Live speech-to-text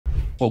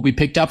What we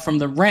picked up from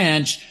the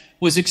ranch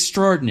was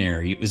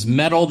extraordinary. It was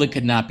metal that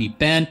could not be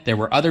bent. There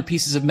were other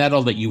pieces of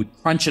metal that you would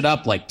crunch it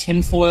up like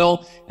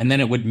tinfoil, and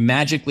then it would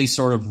magically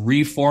sort of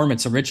reform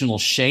its original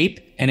shape,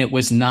 and it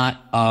was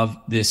not of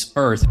this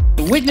earth.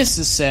 The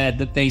witnesses said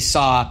that they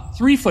saw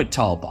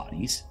 3-foot-tall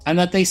bodies, and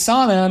that they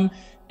saw them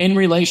in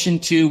relation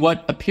to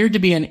what appeared to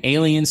be an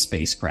alien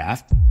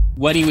spacecraft.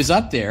 When he was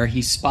up there,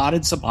 he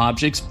spotted some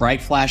objects, bright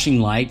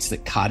flashing lights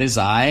that caught his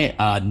eye,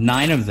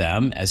 9 of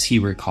them, as he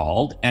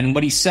recalled. And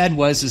what he said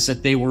is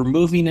that they were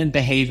moving and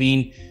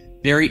behaving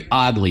very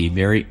oddly,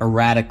 very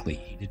erratically.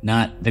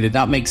 They did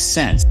not make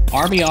sense.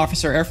 Army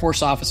officer, Air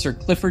Force officer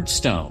Clifford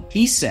Stone,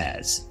 he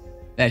says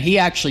that he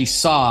actually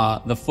saw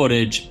the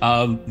footage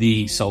of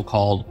the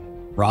so-called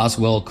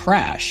Roswell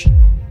crash.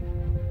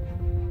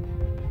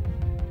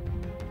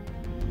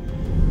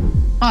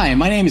 Hi,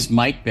 my name is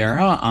Mike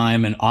Bara.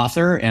 I'm an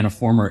author and a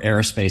former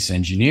aerospace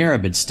engineer.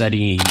 I've been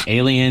studying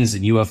aliens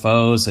and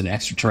UFOs and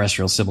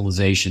extraterrestrial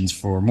civilizations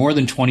for more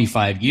than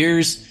 25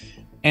 years,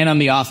 and I'm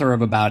the author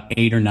of about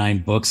 8 or 9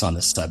 books on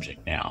the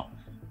subject now.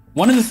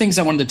 One of the things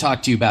I wanted to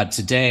talk to you about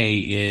today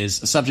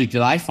is a subject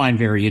that I find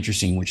very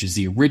interesting, which is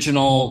the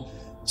original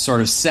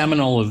sort of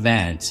seminal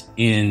event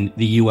in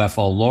the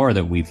UFO lore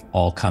that we've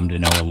all come to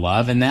know and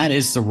love, and that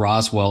is the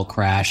Roswell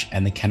crash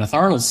and the Kenneth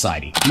Arnold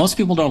sighting. Most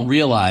people don't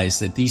realize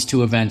that these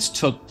two events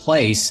took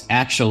place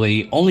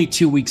actually only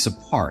 2 weeks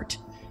apart,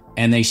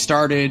 and they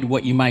started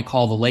what you might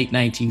call the late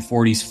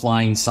 1940s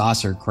flying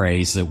saucer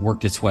craze that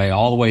worked its way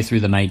all the way through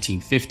the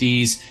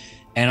 1950s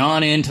and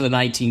on into the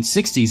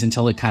 1960s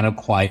until it kind of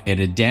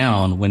quieted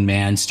down when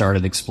man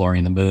started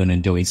exploring the moon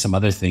and doing some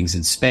other things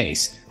in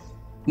space.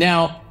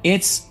 Now,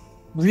 it's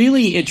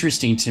really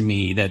interesting to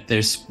me that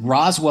this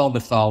Roswell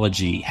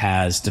mythology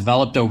has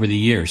developed over the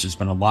years. There's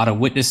been a lot of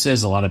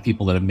witnesses, a lot of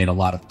people that have made a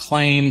lot of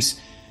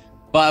claims.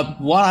 But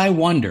what I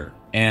wonder,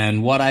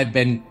 and what I've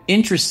been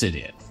interested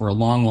in for a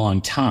long,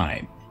 long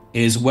time,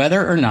 is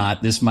whether or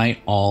not this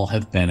might all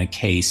have been a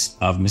case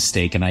of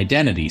mistaken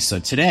identity. So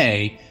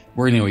today,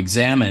 we're going to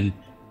examine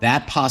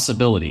that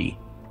possibility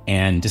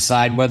and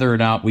decide whether or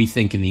not we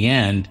think in the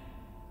end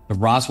the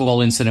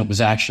Roswell incident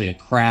was actually a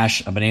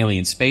crash of an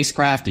alien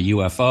spacecraft, a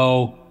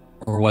UFO,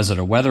 or was it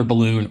a weather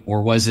balloon,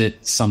 or was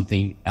it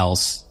something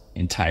else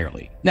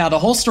entirely? Now, the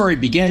whole story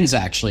begins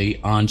actually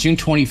on June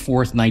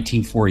 24th,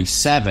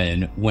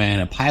 1947, when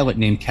a pilot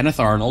named Kenneth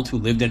Arnold, who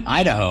lived in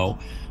Idaho,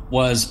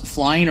 was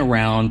flying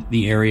around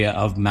the area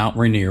of Mount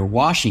Rainier,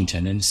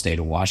 Washington, in the state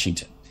of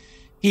Washington.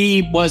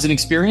 He was an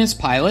experienced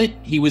pilot.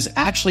 He was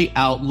actually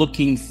out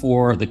looking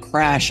for the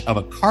crash of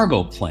a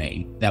cargo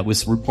plane that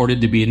was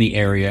reported to be in the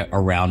area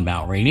around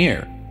Mount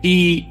Rainier.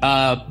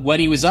 When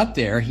he was up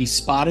there, he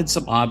spotted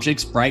some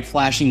objects, bright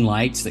flashing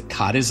lights that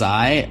caught his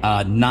eye,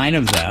 9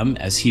 of them,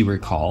 as he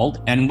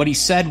recalled. And what he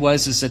said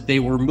is that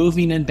they were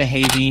moving and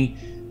behaving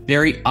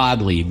very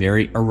oddly,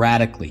 very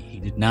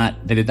erratically.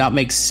 They did not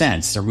make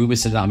sense. Their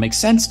movements did not make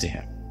sense to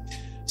him.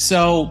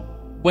 So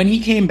when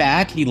he came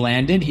back, he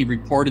landed, he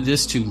reported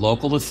this to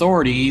local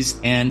authorities,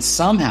 and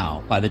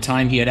somehow, by the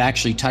time he had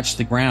actually touched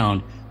the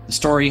ground, the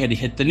story had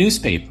hit the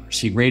newspapers.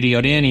 He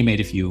radioed in, he made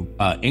a few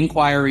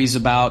inquiries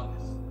about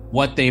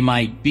what they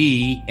might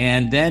be,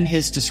 and then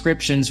his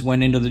descriptions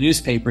went into the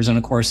newspapers, and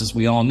of course, as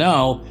we all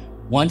know,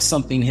 once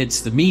something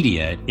hits the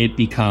media, it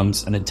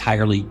becomes an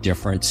entirely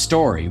different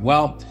story.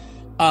 Well,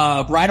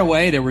 right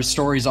away, there were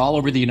stories all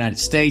over the United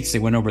States. They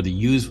went over the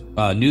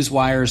news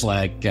wires,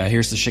 like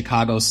here's the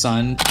Chicago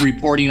Sun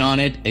reporting on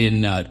it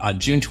on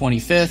June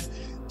 25th,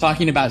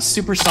 talking about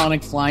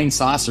supersonic flying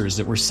saucers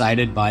that were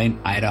sighted by an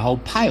Idaho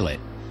pilot.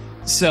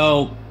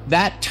 So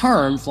that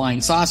term,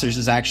 flying saucers,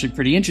 is actually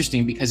pretty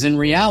interesting because in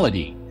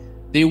reality,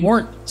 they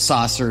weren't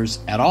saucers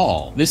at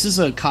all. This is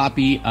a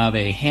copy of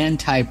a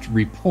hand-typed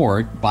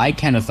report by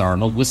Kenneth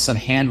Arnold with some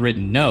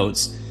handwritten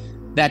notes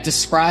that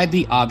described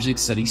the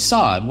objects that he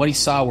saw. And what he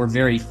saw were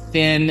very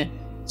thin,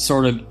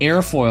 sort of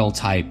airfoil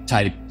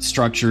type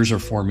structures or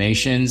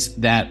formations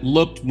that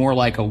looked more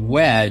like a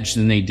wedge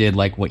than they did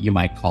like what you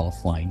might call a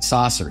flying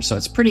saucer. So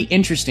it's pretty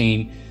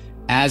interesting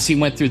as he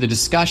went through the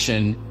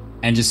discussion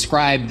and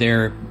described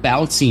their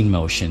bouncing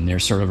motion, their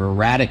sort of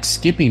erratic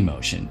skipping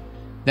motion,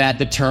 that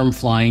the term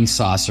flying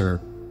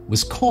saucer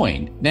was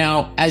coined.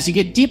 Now, as you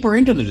get deeper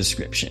into the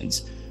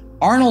descriptions,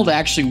 Arnold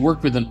actually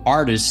worked with an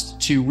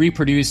artist to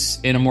reproduce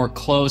in a more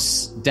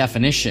close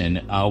definition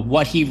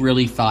what he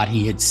really thought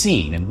he had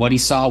seen. And what he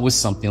saw was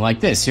something like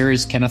this. Here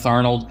is Kenneth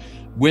Arnold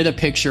with a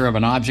picture of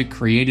an object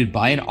created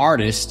by an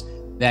artist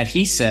that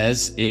he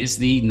says is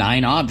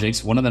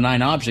one of the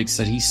 9 objects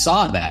that he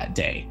saw that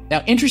day.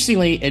 Now,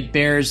 interestingly, it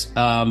bears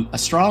a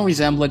strong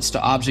resemblance to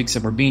objects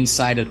that were being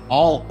sighted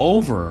all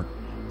over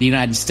the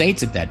United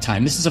States at that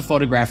time. This is a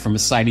photograph from a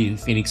sighting in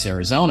Phoenix,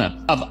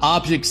 Arizona, of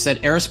objects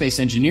that aerospace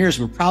engineers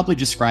would probably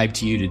describe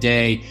to you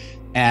today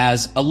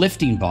as a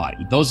lifting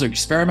body. Those are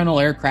experimental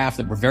aircraft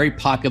that were very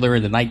popular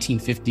in the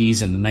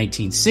 1950s and the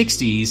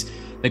 1960s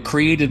that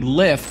created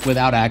lift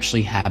without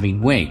actually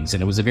having wings.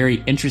 And it was a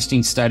very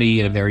interesting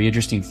study and a very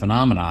interesting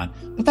phenomenon.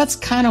 But that's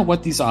kind of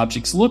what these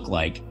objects look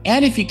like.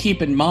 And if you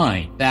keep in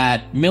mind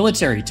that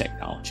military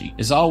technology technology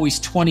is always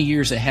 20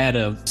 years ahead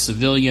of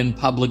civilian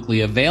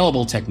publicly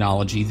available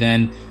technology,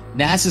 then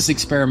NASA's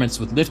experiments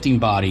with lifting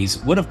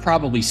bodies would have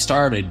probably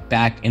started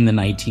back in the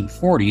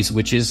 1940s,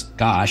 which is,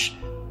 gosh,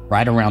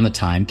 right around the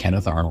time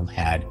Kenneth Arnold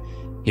had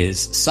his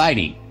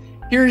sighting.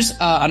 Here's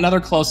another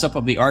close-up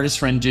of the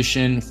artist's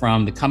rendition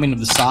from The Coming of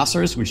the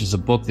Saucers, which is a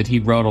book that he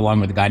wrote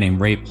along with a guy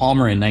named Ray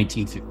Palmer in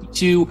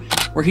 1952,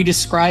 where he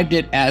described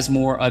it as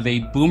more of a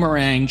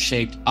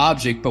boomerang-shaped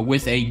object, but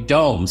with a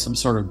dome, some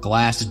sort of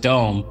glass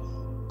dome,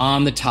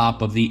 on the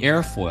top of the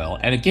airfoil.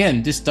 And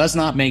again, this does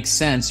not make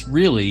sense,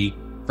 really,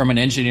 from an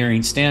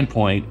engineering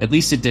standpoint. At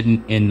least it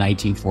didn't in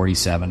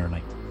 1947 or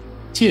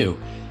 1952.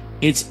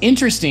 It's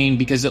interesting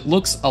because it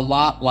looks a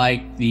lot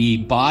like the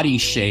body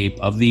shape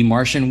of the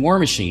Martian war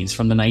machines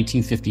from the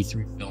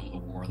 1953 film The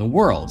War of the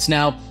Worlds.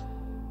 Now,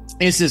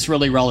 is this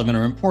really relevant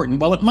or important?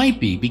 Well, it might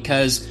be,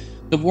 because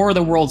the War of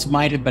the Worlds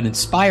might have been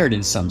inspired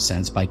in some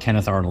sense by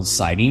Kenneth Arnold's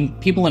sighting.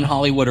 People in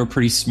Hollywood are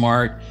pretty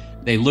smart.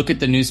 They look at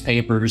the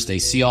newspapers, they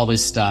see all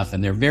this stuff,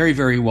 and they're very,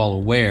 very well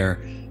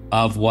aware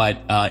of what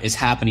is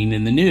happening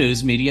in the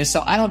news media.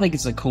 So I don't think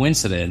it's a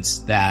coincidence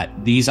that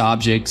these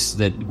objects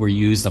that were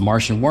used, the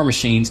Martian war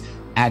machines,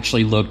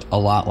 actually looked a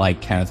lot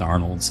like Kenneth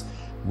Arnold's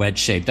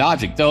wedge-shaped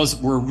object. Those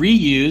were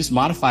reused,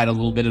 modified a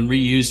little bit, and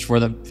reused for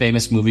the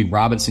famous movie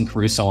Robinson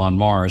Crusoe on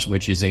Mars,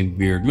 which is a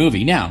weird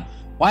movie. Now,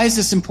 why is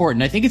this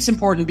important? I think it's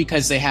important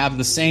because they have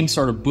the same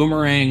sort of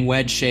boomerang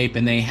wedge shape,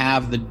 and they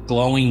have the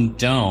glowing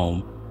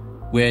dome,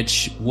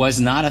 which was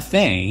not a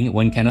thing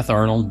when Kenneth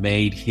Arnold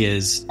made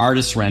his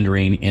artist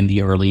rendering in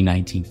the early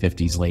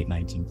 1950s, late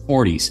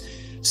 1940s.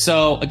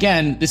 So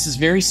again, this is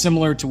very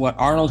similar to what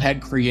Arnold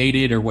had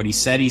created or what he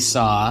said he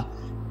saw.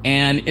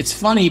 And it's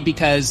funny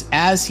because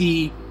as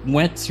he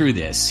went through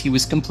this, he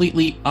was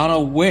completely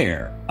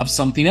unaware of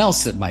something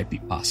else that might be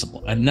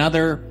possible,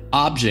 another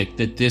object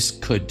that this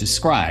could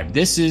describe.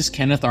 This is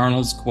Kenneth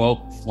Arnold's, quote,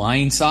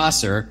 flying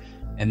saucer,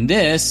 and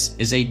this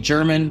is a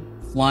German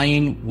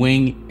flying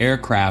wing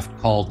aircraft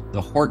called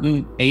the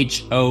Horten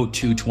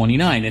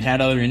HO-229. It had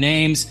other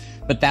names,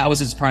 but that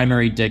was its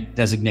primary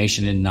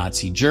designation in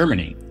Nazi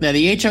Germany. Now,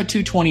 the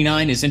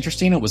HO-229 is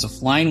interesting. It was a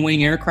flying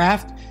wing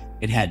aircraft.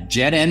 It had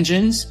jet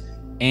engines,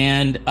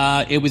 and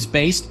it was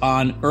based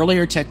on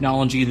earlier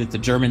technology that the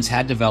Germans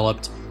had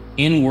developed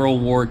in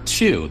World War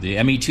II.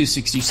 The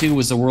Me-262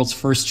 was the world's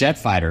first jet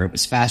fighter. It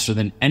was faster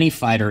than any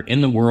fighter in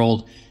the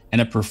world,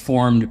 and it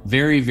performed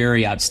very,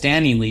 very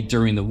outstandingly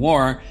during the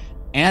war.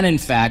 And in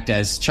fact,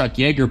 as Chuck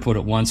Yeager put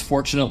it once,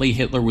 fortunately,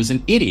 Hitler was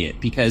an idiot,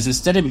 because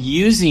instead of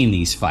using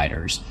these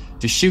fighters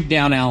to shoot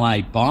down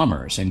Allied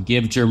bombers and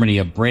give Germany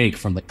a break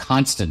from the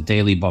constant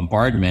daily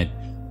bombardment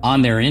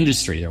on their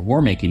industry, their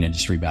war-making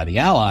industry by the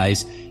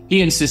Allies, he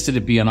insisted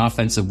it be an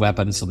offensive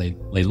weapon, so they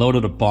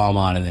loaded a bomb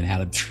on it and then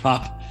had to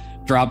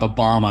drop a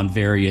bomb on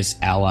various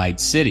Allied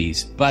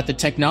cities. But the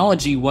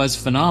technology was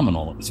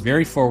phenomenal. It was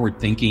very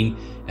forward-thinking,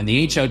 and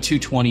the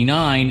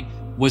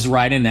HO-229 was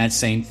right in that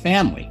same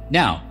family.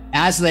 Now,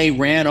 as they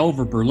ran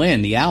over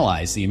Berlin, the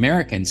Allies, the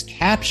Americans,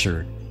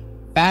 captured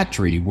a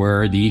factory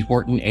where the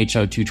Horten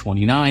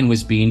HO-229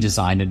 was being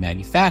designed and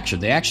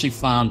manufactured. They actually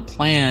found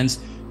plans,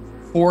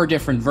 4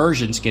 different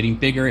versions, getting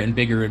bigger and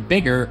bigger and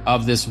bigger,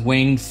 of this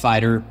winged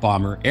fighter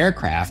bomber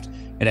aircraft.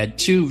 It had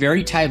 2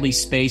 very tightly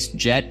spaced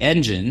jet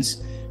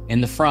engines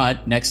in the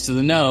front next to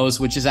the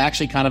nose, which is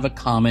actually kind of a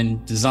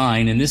common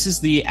design. And this is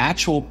the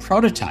actual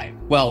prototype.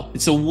 Well,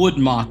 it's a wood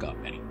mock-up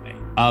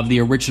of the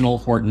original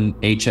Horten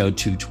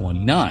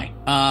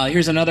HO-229.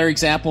 Here's another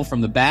example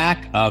from the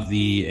back of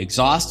the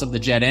exhaust of the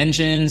jet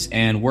engines,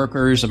 and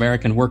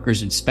American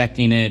workers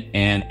inspecting it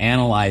and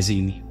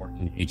analyzing the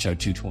Horten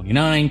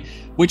HO-229,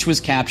 which was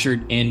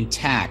captured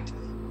intact.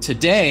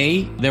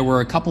 Today, there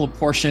were a couple of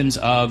portions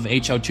of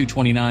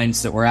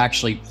HO-229s that were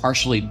actually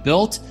partially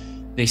built.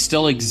 They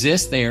still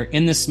exist. They are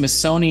in the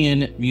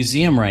Smithsonian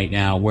Museum right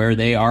now, where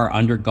they are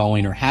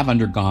undergoing or have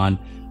undergone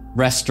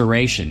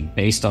restoration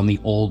based on the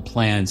old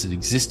plans that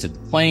existed.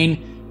 The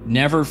plane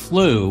never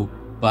flew,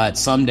 but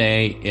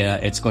someday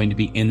it's going to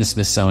be in the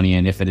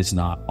Smithsonian if it is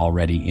not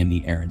already in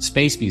the Air and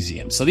Space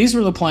Museum. So these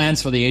were the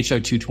plans for the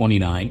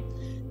HO-229.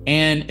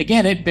 And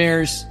again, it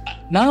bears,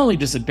 not only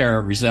does it bear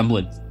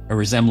a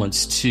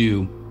resemblance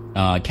to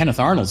Kenneth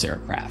Arnold's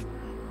aircraft,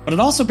 but it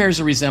also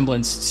bears a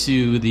resemblance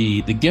to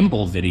the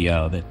gimbal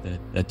video that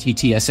the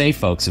TTSA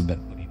folks have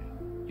been putting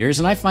out years.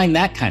 And I find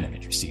that kind of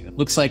interesting. It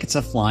looks like it's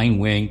a flying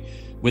wing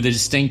with a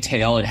distinct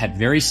tail. It had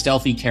very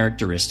stealthy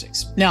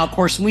characteristics. Now, of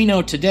course, we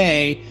know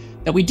today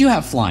that we do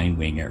have flying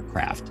wing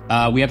aircraft.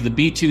 We have the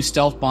B-2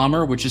 stealth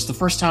bomber, which is the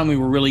first time we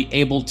were really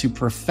able to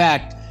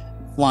perfect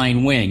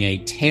flying wing, a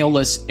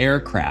tailless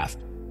aircraft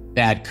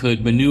that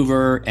could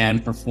maneuver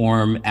and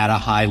perform at a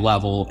high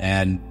level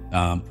and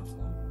perform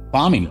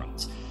bombing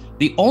runs.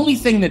 The only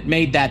thing that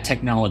made that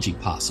technology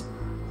possible,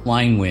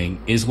 flying wing,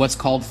 is what's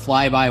called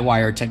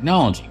fly-by-wire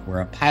technology,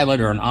 where a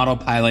pilot or an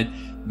autopilot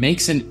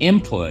makes an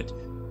input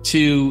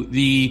to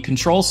the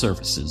control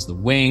surfaces, the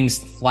wings,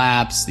 the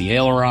flaps, the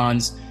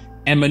ailerons,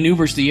 and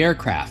maneuvers the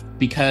aircraft.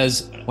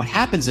 Because what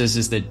happens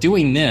is that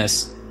doing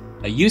this,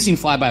 using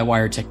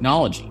fly-by-wire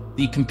technology,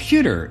 the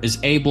computer is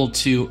able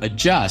to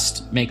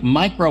make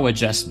micro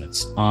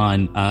adjustments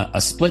on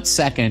a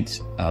split-second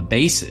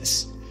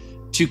basis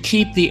to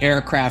keep the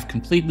aircraft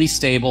completely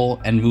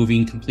stable and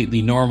moving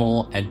completely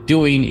normal and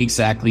doing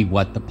exactly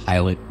what the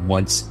pilot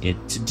wants it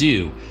to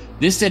do.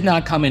 This did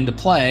not come into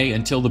play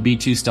until the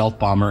B-2 stealth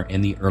bomber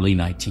in the early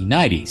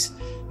 1990s.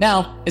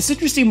 Now, it's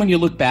interesting when you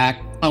look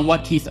back on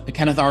what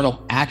Kenneth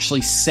Arnold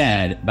actually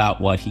said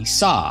about what he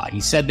saw. He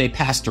said they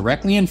passed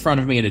directly in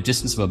front of me at a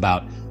distance of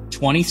about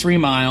 23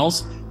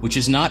 miles, which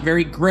is not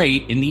very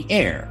great in the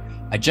air.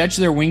 I judged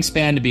their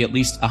wingspan to be at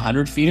least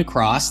 100 feet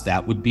across.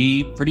 That would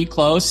be pretty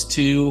close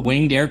to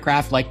winged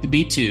aircraft like the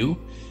B-2.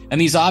 And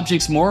these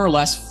objects more or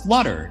less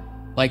fluttered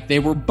like they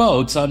were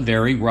boats on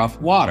very rough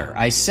water.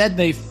 I said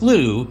they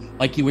flew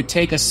like you would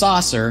take a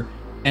saucer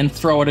and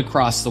throw it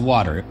across the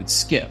water. It would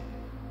skip.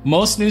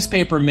 Most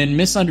newspapermen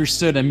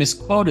misunderstood and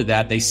misquoted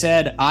that.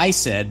 I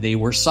said they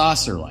were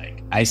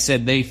saucer-like. I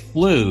said they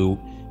flew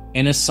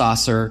in a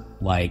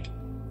saucer-like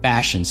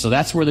fashion. So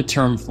that's where the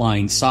term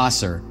flying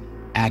saucer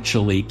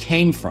actually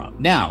came from.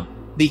 Now,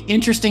 the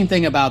interesting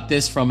thing about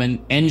this from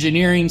an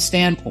engineering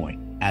standpoint,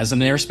 as an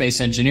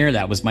aerospace engineer,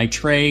 that was my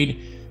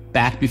trade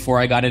back before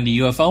I got into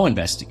UFO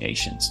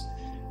investigations.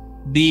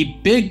 The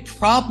big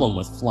problem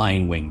with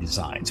flying wing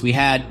designs, we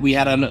had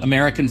an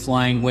American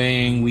flying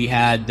wing,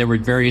 there were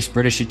various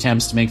British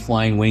attempts to make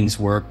flying wings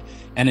work,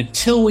 and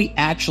until we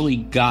actually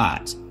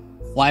got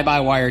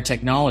fly-by-wire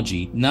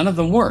technology, none of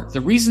them worked.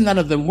 The reason none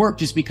of them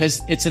worked is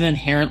because it's an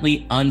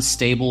inherently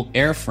unstable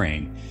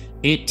airframe.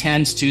 It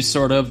tends to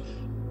sort of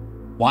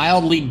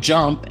wildly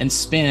jump and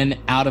spin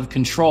out of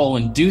control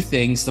and do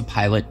things the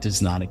pilot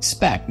does not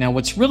expect. Now,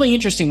 what's really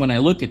interesting when I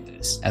look at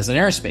this as an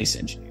aerospace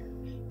engineer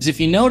is if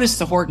you notice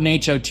the Horton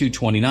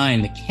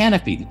HO-229, the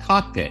canopy, the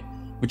cockpit,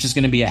 which is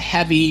going to be a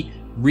heavy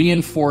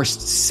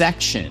reinforced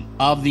section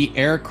of the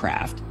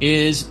aircraft,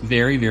 is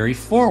very, very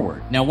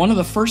forward. Now, one of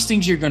the first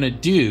things you're going to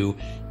do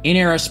in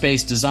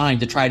aerospace design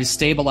to try to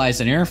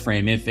stabilize an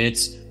airframe if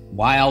it's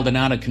wild and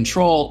out of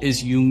control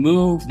is you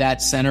move that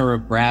center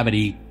of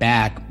gravity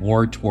back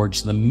more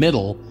towards the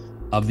middle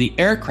of the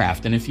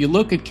aircraft. And if you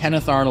look at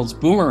Kenneth Arnold's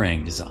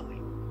boomerang design,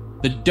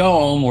 the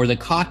dome or the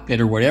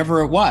cockpit or whatever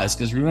it was,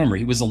 because remember,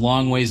 he was a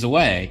long ways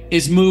away,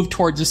 is moved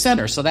towards the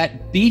center. So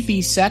that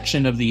beefy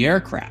section of the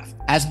aircraft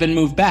has been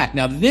moved back.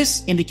 Now,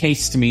 this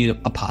indicates to me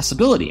a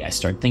possibility. I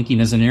start thinking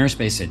as an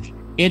aerospace engineer.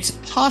 It's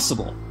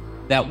possible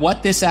that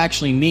what this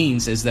actually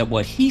means is that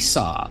what he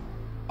saw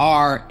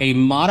are a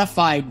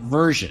modified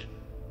version,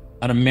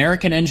 an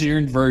American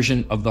engineered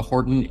version of the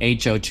Horton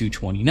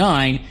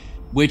HO-229,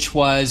 which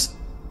was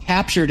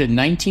captured in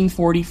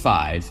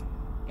 1945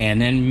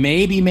 and then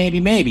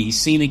maybe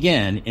seen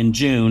again in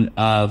June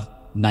of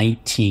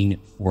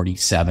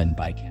 1947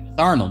 by Kenneth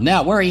Arnold.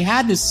 Now, where he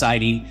had this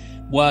sighting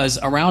was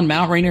around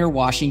Mount Rainier,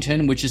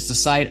 Washington, which is the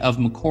site of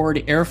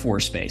McChord Air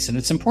Force Base. And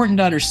it's important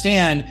to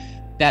understand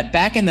that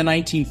back in the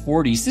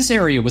 1940s, this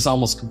area was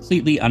almost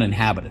completely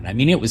uninhabited. I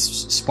mean, it was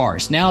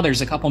sparse. Now there's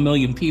a couple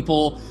million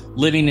people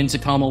living in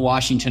Tacoma,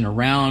 Washington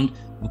around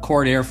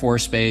McChord Air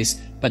Force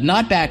Base, but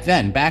not back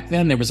then. Back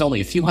then, there was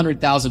only a few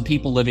 100,000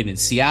 people living in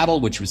Seattle,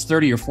 which was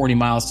 30 or 40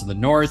 miles to the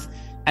north,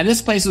 and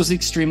this place was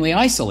extremely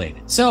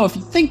isolated. So if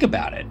you think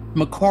about it,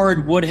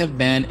 McChord would have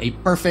been a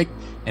perfect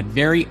and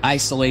very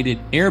isolated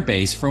air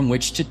base from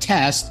which to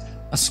test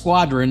a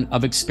squadron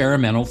of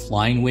experimental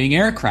flying wing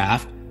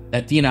aircraft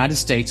that the United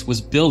States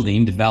was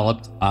building,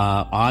 developed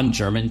on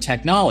German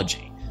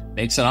technology.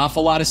 Makes an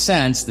awful lot of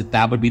sense that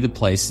that would be the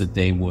place that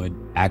they would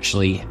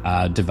actually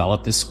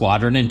develop this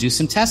squadron and do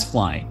some test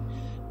flying.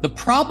 The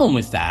problem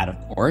with that, of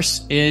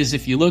course, is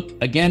if you look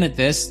again at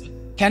this,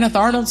 Kenneth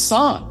Arnold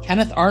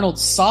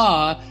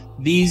saw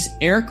these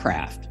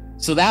aircraft.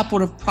 So that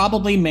would have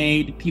probably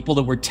made people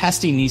that were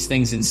testing these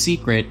things in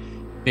secret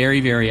very,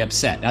 very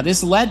upset. Now,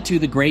 this led to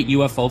the great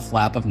UFO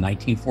flap of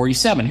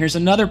 1947. Here's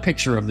another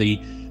picture of the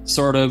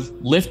sort of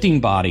lifting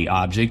body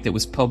object that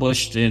was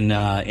published in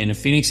the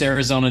Phoenix,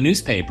 Arizona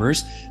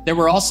newspapers. There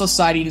were also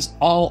sightings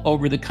all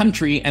over the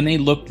country, and they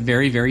looked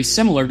very, very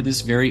similar to this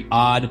very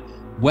odd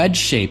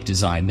wedge-shaped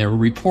design. There were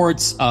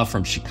reports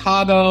from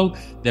Chicago.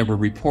 There were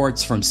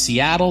reports from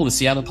Seattle. The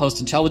Seattle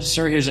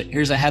Post-Intelligencer.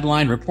 Here's a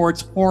headline: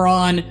 reports pour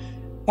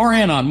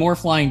in on more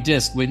flying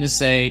discs. Witnesses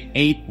say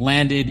 8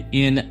 landed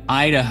in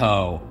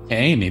Idaho.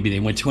 Okay, maybe they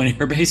went to an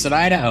air base in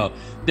Idaho.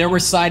 There were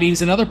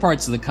sightings in other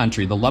parts of the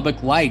country. The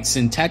Lubbock Lights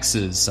in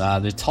Texas,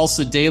 the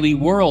Tulsa Daily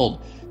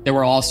World. There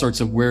were all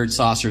sorts of weird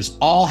saucers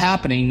all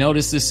happening.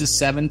 Notice this is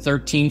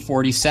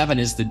 7/13/47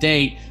 is the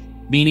date,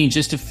 meaning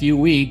just a few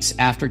weeks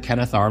after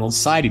Kenneth Arnold's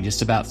sighting,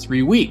 just about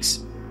 3 weeks.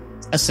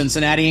 A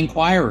Cincinnati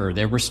Enquirer.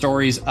 There were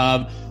stories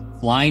of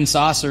flying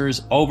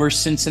saucers over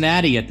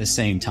Cincinnati at the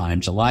same time,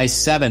 July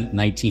 7th,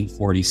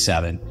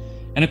 1947.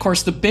 And of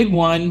course, the big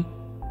one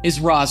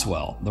is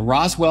Roswell. The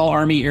Roswell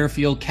Army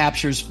Airfield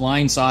captures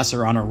flying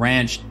saucer on a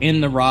ranch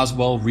in the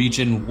Roswell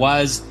region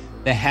was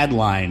the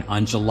headline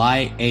on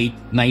July 8th,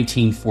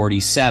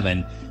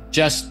 1947,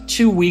 just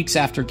 2 weeks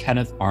after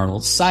Kenneth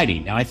Arnold's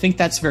sighting. Now, I think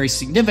that's very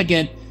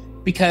significant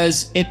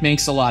because it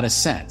makes a lot of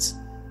sense.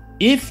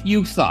 if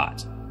you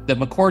thought that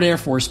McChord Air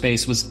Force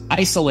Base was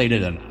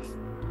isolated enough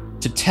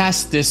to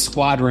test this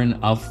squadron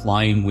of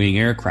flying wing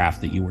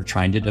aircraft that you were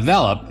trying to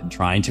develop and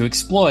trying to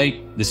exploit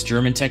this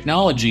German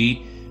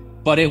technology,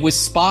 but it was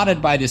spotted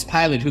by this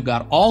pilot who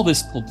got all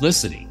this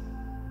publicity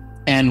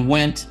and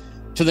went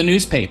to the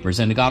newspapers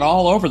and it got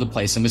all over the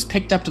place and was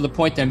picked up to the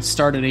point that it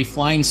started a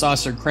flying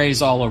saucer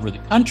craze all over the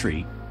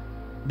country,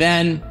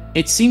 then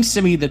it seems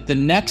to me that the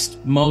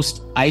next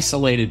most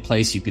isolated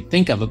place you could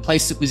think of, a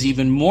place that was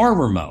even more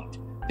remote,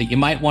 that you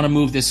might want to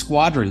move this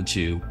squadron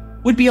to,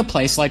 would be a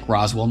place like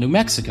Roswell, New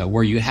Mexico,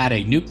 where you had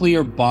a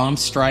nuclear bomb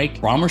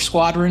strike bomber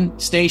squadron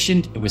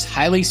stationed. It was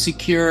highly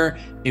secure.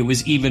 It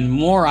was even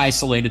more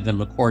isolated than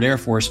McChord Air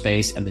Force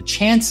Base, and the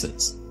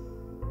chances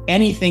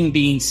anything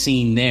being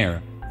seen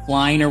there,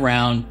 flying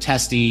around,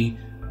 testing,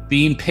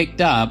 being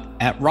picked up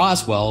at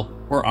Roswell,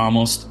 were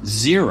almost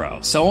zero.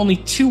 So only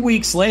 2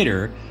 weeks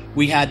later,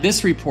 we had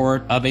this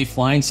report of a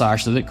flying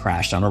saucer that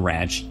crashed on a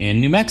ranch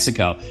in New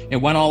Mexico. It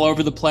went all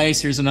over the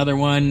place. Here's another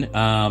one.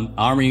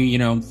 Army,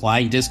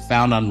 flying disc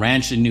found on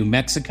ranch in New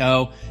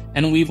Mexico.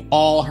 And we've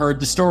all heard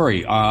the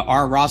story.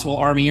 Our Roswell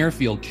Army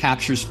Airfield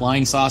captures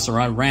flying saucer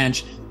on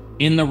ranch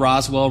in the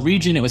Roswell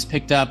region. It was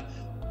picked up.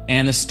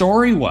 And the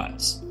story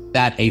was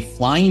that a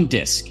flying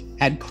disc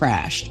had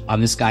crashed on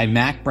this guy,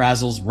 Mac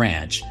Brazel's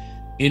ranch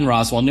in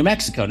Roswell, New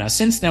Mexico. Now,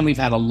 since then, we've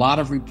had a lot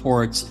of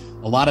reports,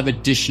 a lot of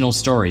additional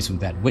stories.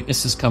 We've had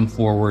witnesses come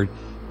forward.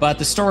 But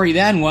the story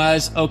then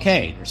was,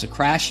 okay, there's a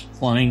crashed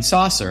flying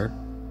saucer.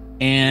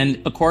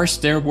 And of course,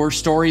 there were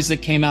stories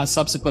that came out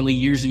subsequently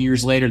years and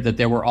years later that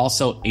there were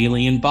also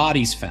alien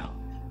bodies found.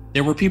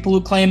 There were people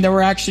who claimed there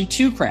were actually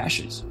two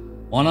crashes,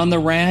 one on the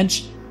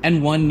ranch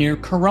and one near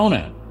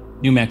Corona,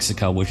 New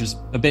Mexico, which is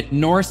a bit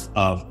north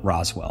of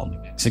Roswell, New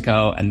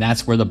Mexico. And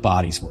that's where the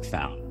bodies were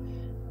found.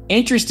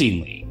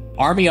 Interestingly,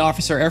 Army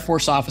officer, Air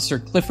Force officer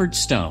Clifford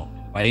Stone,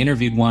 who I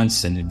interviewed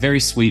once, and a very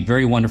sweet,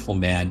 very wonderful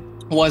man,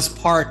 was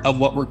part of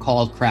what were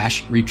called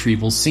crash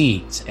retrieval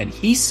scenes. And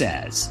he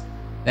says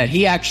that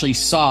he actually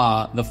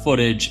saw the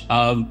footage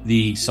of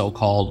the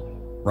so-called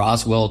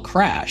Roswell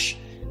crash.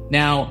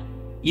 Now,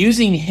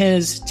 using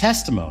his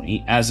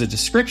testimony as a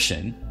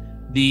description,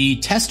 the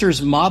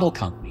Testers Model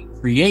Company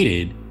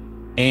created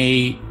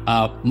a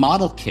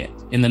model kit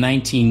in the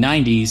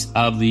 1990s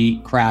of the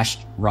crashed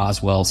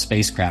Roswell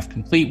spacecraft,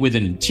 complete with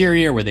an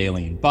interior with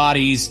alien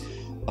bodies,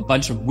 a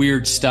bunch of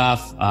weird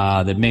stuff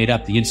that made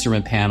up the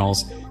instrument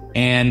panels,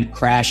 and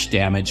crash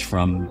damage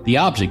from the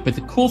object. But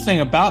the cool thing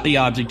about the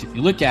object, if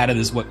you look at it,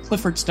 is what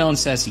Clifford Stone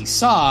says he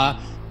saw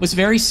was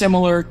very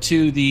similar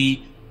to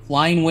the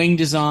flying wing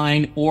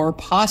design or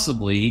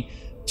possibly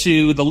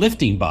to the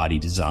lifting body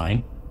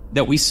design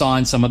that we saw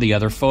in some of the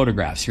other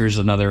photographs. Here's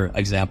another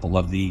example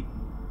of the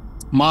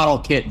model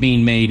kit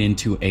being made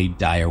into a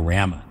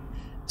diorama.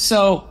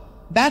 So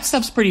that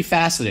stuff's pretty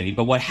fascinating.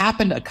 But what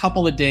happened a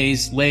couple of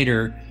days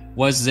later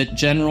was that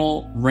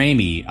General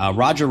Ramey,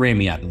 Roger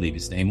Ramey, I believe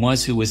his name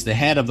was, who was the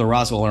head of the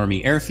Roswell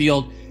Army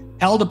Airfield,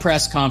 held a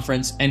press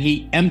conference and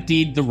he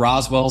emptied the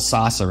Roswell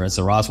saucer, as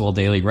the Roswell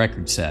Daily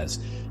Record says.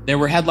 There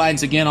were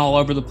headlines again all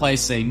over the place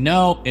saying,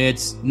 no,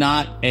 it's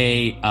not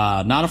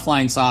a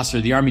flying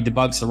saucer. The Army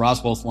debunks the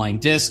Roswell flying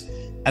disc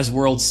as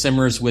world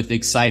simmers with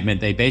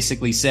excitement. They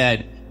basically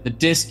said the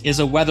disc is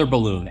a weather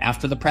balloon.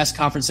 After the press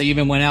conference, they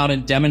even went out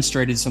and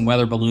demonstrated some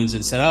weather balloons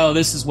and said, oh,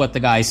 this is what the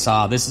guy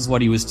saw. This is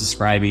what he was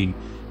describing.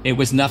 It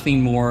was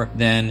nothing more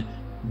than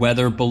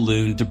weather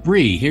balloon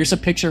debris. Here's a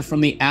picture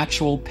from the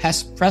actual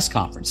press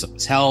conference that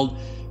was held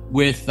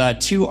with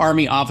two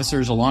Army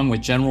officers along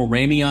with General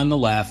Ramey on the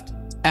left,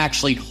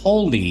 actually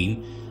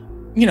holding,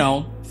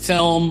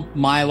 film,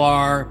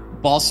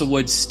 mylar, balsa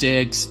wood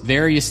sticks,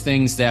 various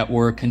things that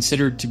were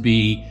considered to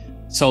be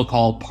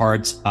so-called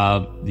parts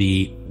of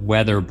the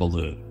weather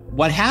balloon.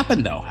 What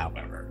happened, though,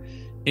 however,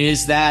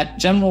 is that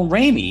General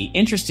Ramey,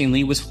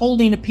 interestingly, was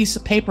holding a piece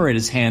of paper in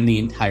his hand the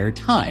entire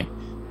time.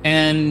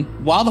 And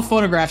while the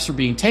photographs were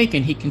being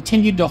taken, he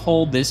continued to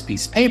hold this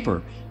piece of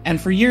paper. And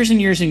for years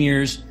and years and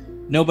years,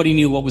 nobody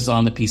knew what was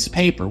on the piece of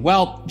paper.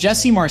 Well,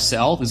 Jesse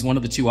Marcel, who's one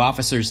of the two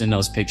officers in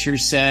those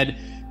pictures, said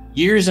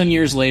years and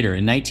years later,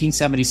 in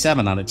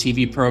 1977, on a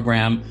TV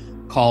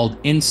program called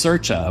In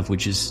Search Of,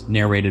 which is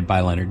narrated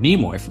by Leonard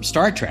Nimoy from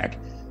Star Trek,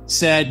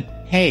 said,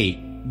 hey,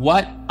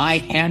 what I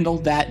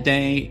handled that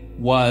day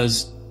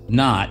was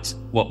not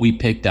what we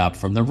picked up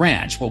from the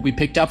ranch. What we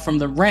picked up from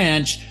the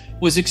ranch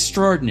was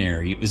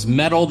extraordinary. It was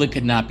metal that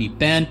could not be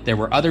bent. There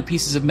were other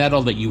pieces of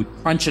metal that you would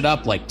crunch it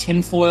up like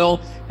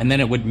tinfoil, and then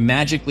it would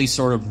magically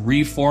sort of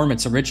reform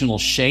its original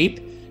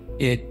shape.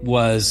 It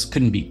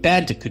couldn't be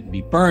bent, it couldn't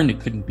be burned, it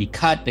couldn't be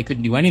cut, they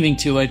couldn't do anything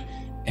to it,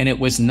 and it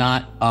was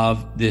not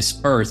of this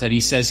earth. And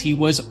he says he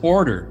was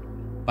ordered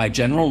by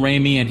General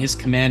Ramey and his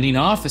commanding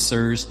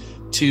officers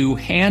to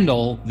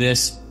handle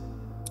this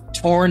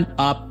torn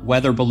up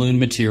weather balloon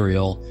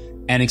material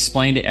and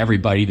explain to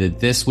everybody that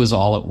this was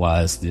all it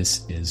was.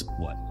 This is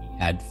what he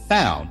had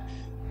found.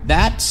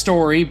 That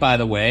story, by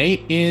the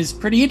way, is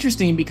pretty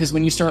interesting because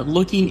when you start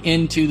looking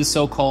into the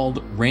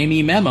so-called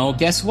Ramey memo,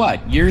 guess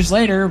what? Years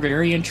later,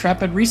 very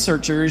intrepid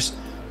researchers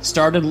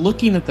started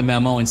looking at the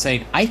memo and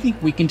saying, I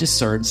think we can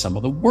discern some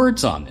of the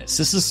words on this.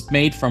 This is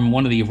made from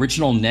one of the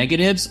original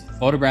negatives,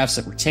 photographs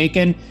that were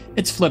taken.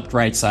 It's flipped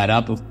right side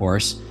up, of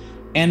course.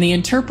 And the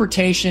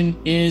interpretation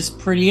is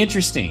pretty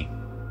interesting.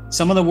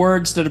 Some of the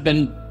words that have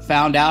been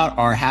found out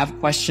are have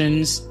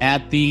questions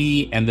and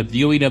the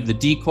viewing of the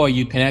decoy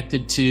you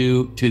connected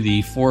to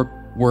the Fort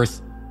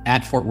Worth,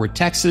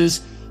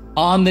 Texas.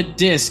 On the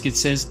disc, it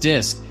says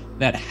disc,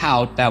 that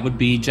Hout, that would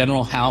be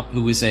General Hout,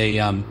 who was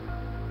one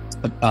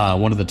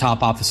of the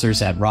top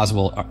officers at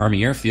Roswell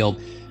Army Airfield,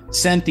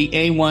 sent the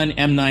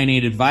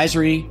A1M98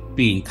 advisory,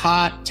 being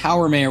caught.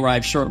 Tower may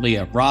arrive shortly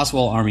at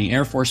Roswell Army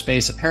Air Force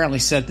Base. Apparently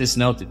sent this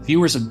note that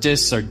viewers of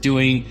discs are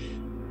doing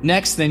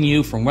next than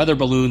you from weather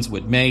balloons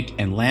would make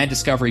and land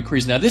discovery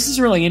cruise. Now, this is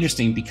really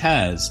interesting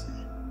because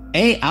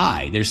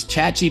there's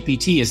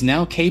ChatGPT is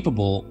now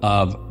capable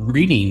of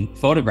reading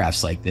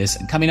photographs like this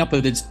and coming up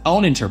with its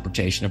own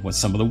interpretation of what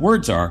some of the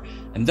words are.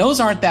 And those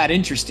aren't that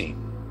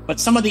interesting. But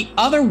some of the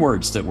other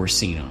words that we're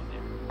seeing on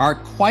there are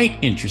quite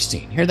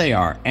interesting. Here they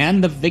are.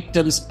 And the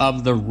victims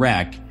of the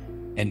wreck,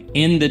 and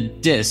in the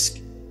disc,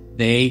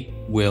 they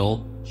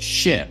will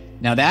ship.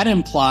 Now, that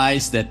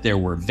implies that there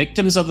were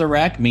victims of the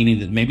wreck, meaning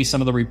that maybe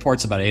some of the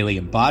reports about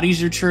alien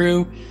bodies are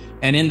true.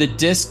 And in the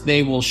disc,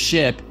 they will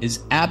ship is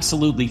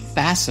absolutely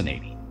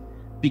fascinating,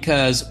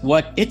 because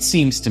what it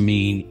seems to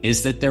mean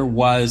is that there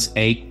was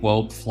a,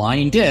 quote,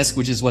 flying disc,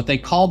 which is what they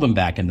called them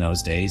back in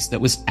those days, that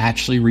was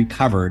actually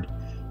recovered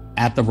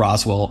at the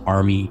Roswell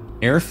Army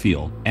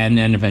Airfield, and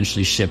then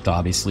eventually shipped,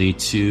 obviously,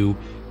 to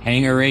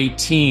Hangar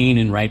 18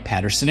 in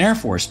Wright-Patterson Air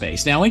Force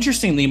Base. Now,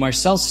 interestingly,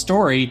 Marcel's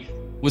story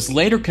was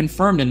later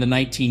confirmed in the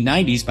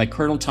 1990s by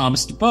Colonel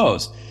Thomas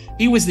DuBose.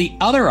 He was the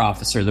other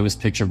officer that was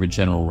pictured with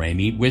General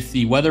Ramey with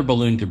the weather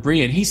balloon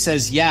debris, and he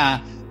says,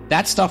 yeah,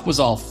 that stuff was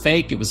all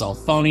fake, it was all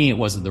phony, it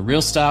wasn't the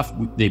real stuff.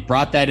 They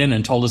brought that in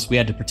and told us we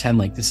had to pretend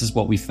like this is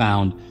what we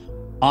found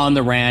on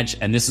the ranch,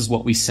 and this is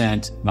what we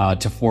sent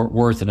to Fort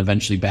Worth and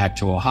eventually back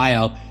to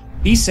Ohio.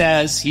 He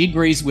says he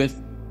agrees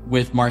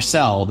with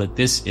Marcel that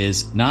this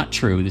is not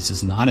true. This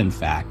is not, in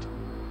fact,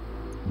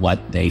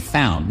 what they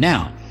found.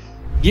 Now,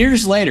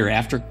 years later,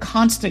 after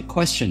constant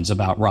questions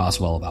about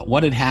Roswell, about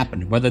what had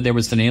happened, whether there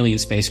was an alien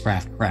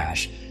spacecraft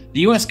crash, the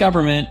U.S.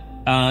 government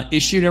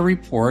issued a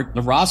report,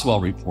 the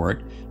Roswell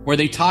report, where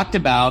they talked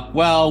about,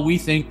 well, we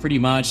think pretty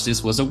much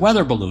this was a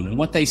weather balloon. And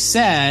what they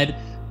said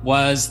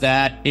was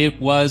that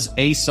it was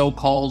a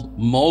so-called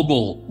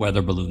mogul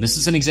weather balloon. This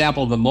is an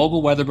example of a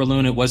mogul weather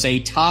balloon. It was a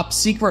top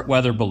secret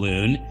weather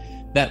balloon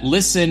that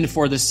listened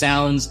for the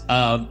sounds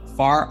of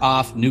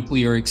far-off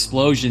nuclear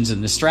explosions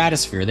in the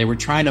stratosphere. They were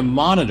trying to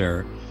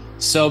monitor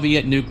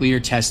Soviet nuclear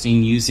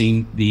testing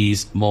using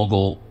these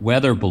mogul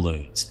weather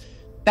balloons.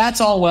 That's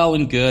all well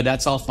and good.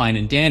 That's all fine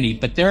and dandy.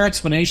 But their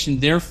explanation,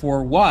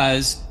 therefore,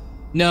 was,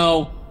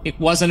 no, it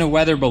wasn't a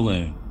weather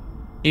balloon.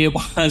 It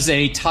was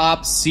a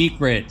top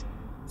secret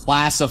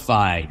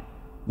classified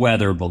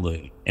weather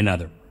balloon, in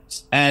other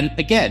words. And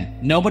again,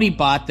 nobody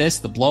bought this.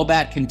 The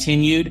blowback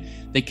continued.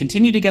 They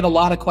continued to get a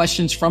lot of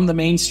questions from the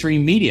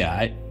mainstream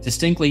media.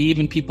 Distinctly,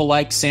 even people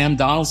like Sam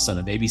Donaldson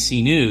of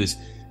ABC News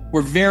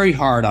were very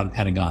hard on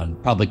Pentagon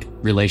public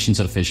relations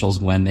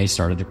officials when they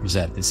started to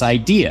present this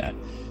idea.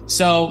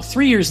 So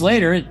 3 years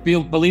later,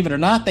 believe it or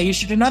not, they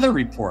issued another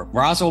report,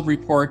 Roswell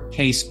report,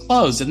 case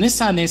closed. And this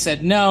time they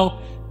said, no,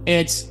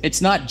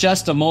 it's not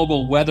just a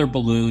mogul weather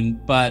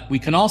balloon, but we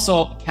can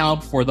also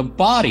account for the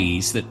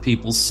bodies that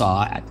people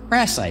saw at the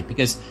crash site.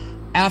 Because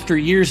after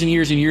years and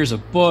years and years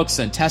of books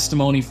and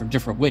testimony from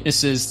different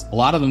witnesses, a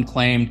lot of them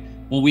claimed,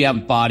 well, we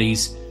have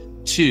bodies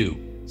too.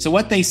 So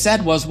what they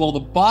said was, well, the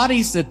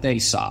bodies that they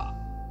saw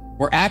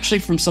were actually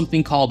from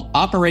something called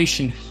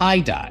Operation High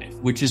Dive,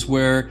 which is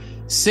where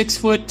 6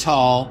 foot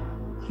tall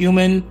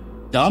human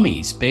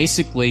dummies,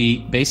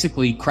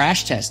 basically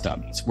crash test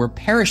dummies, were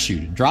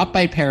parachuted, dropped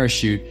by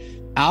parachute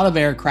out of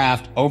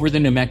aircraft over the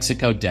New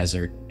Mexico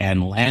desert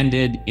and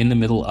landed in the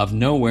middle of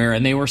nowhere.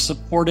 And they were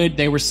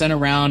sent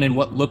around in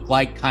what looked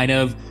like kind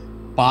of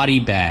body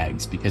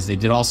bags because they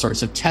did all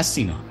sorts of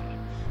testing on them.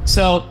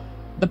 So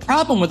the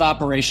problem with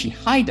Operation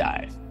High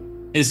Dive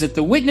is that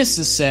the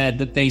witnesses said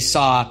that they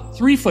saw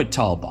 3 foot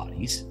tall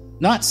bodies,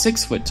 not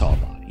 6 foot tall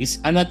bodies,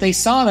 and that they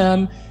saw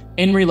them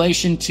in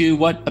relation to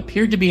what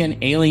appeared to be an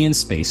alien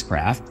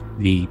spacecraft,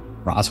 the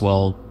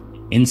Roswell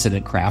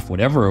Incident craft,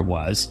 whatever it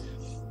was.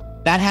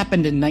 That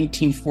happened in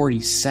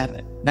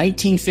 1947.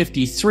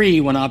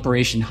 1953, when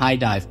Operation High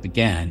Dive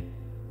began,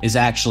 is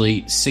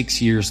actually 6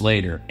 years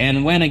later.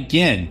 And when,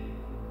 again,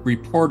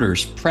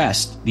 reporters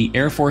pressed the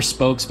Air Force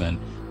spokesman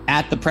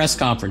at the press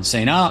conference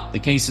saying, oh, the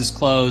case is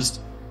closed,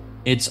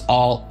 it's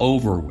all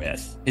over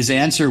with, his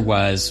answer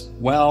was,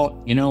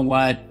 well, you know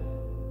what?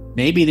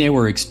 Maybe they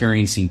were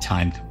experiencing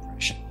time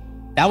compression.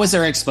 That was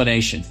their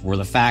explanation for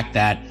the fact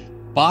that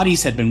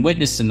bodies had been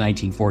witnessed in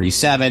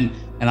 1947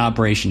 and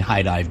Operation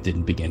High Dive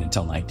didn't begin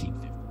until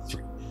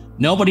 1953.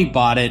 Nobody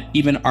bought it.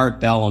 Even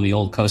Art Bell on the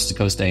old Coast to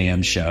Coast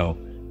AM show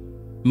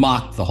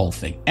mocked the whole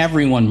thing.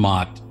 Everyone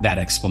mocked that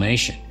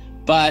explanation.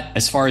 But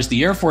as far as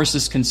the Air Force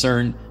is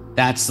concerned,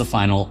 That's the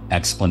final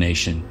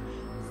explanation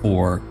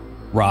for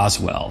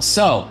Roswell.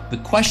 So the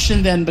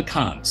question then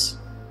becomes,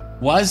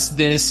 was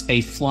this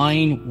a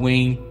flying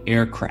wing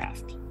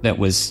aircraft that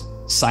was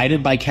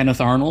sighted by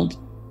Kenneth Arnold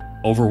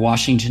over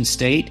Washington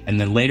State, and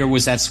then later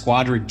was that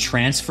squadron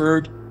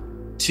transferred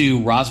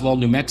to Roswell,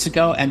 New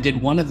Mexico? And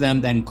did one of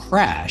them then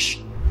crash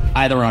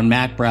either on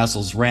Mac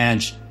Brazel's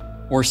ranch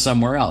or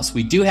somewhere else?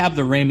 We do have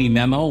the Ramey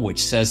memo,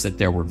 which says that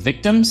there were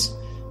victims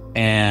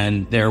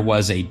and there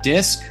was a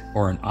disc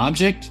or an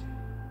object.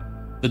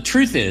 The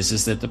truth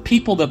is that the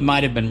people that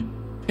might have been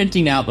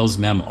printing out those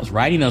memos,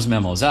 writing those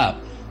memos up,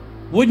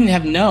 wouldn't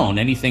have known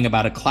anything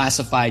about a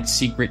classified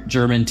secret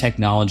German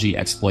technology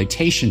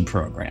exploitation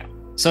program.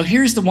 So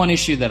here's the one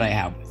issue that I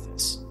have with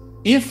this.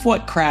 If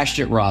what crashed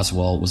at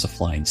Roswell was a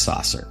flying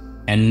saucer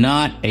and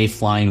not a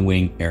flying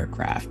wing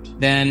aircraft,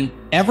 then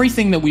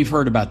everything that we've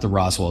heard about the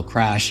Roswell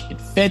crash,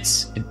 it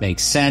fits, it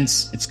makes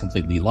sense, it's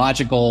completely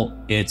logical,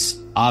 it's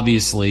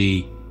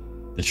obviously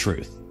the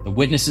truth. The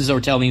witnesses are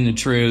telling the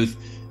truth.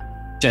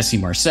 Jesse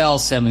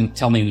Marcel's telling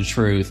the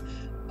truth.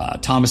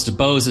 Thomas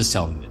DuBose is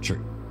telling the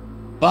truth.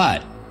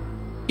 But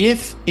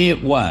if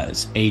it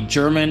was a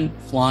German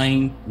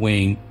flying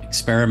wing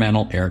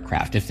experimental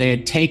aircraft, if they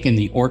had taken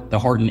the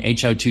Horton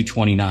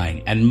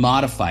HO-229 and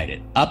modified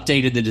it,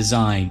 updated the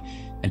design,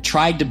 and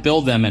tried to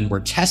build them and were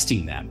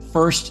testing them,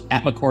 first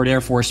at McChord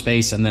Air Force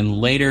Base and then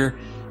later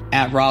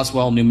at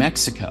Roswell, New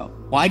Mexico,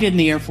 why didn't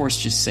the Air Force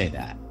just say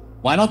that?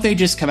 Why don't they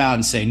just come out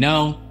and say,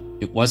 no,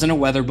 it wasn't a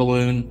weather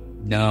balloon.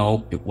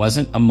 No, it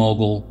wasn't a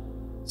mogul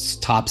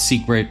top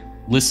secret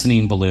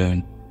listening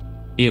balloon.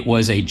 It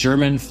was a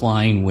German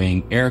flying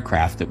wing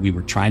aircraft that we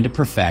were trying to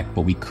perfect,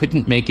 but we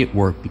couldn't make it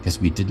work because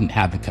we didn't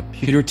have the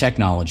computer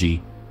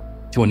technology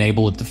to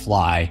enable it to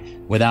fly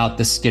without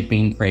the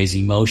skipping,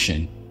 crazy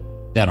motion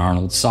that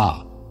Arnold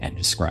saw and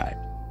described.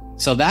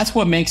 So that's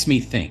what makes me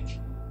think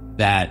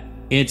that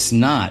it's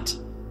not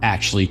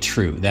actually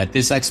true, that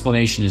this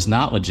explanation is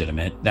not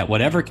legitimate, that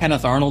whatever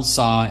Kenneth Arnold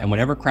saw and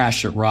whatever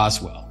crashed at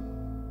Roswell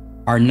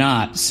are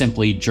not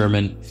simply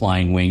German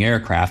flying wing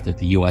aircraft that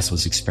the U.S.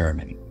 was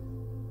experimenting.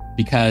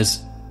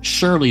 Because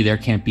surely there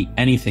can't be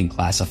anything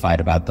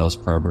classified about those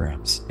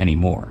programs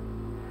anymore.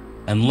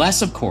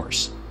 Unless, of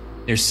course,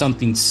 there's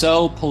something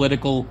so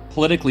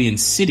politically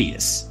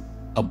insidious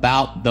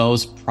about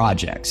those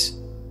projects.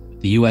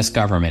 The U.S.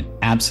 government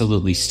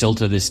absolutely still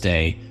to this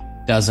day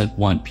doesn't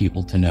want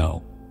people to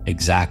know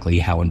exactly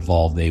how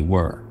involved they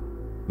were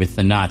with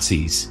the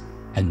Nazis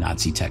and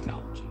Nazi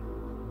technology.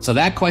 So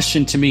that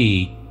question to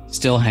me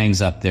still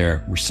hangs up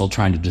there. We're still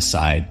trying to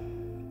decide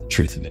what the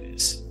truth of it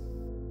is.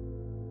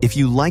 If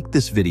you like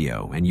this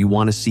video and you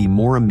want to see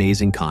more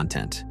amazing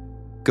content,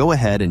 go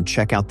ahead and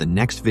check out the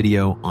next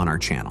video on our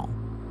channel.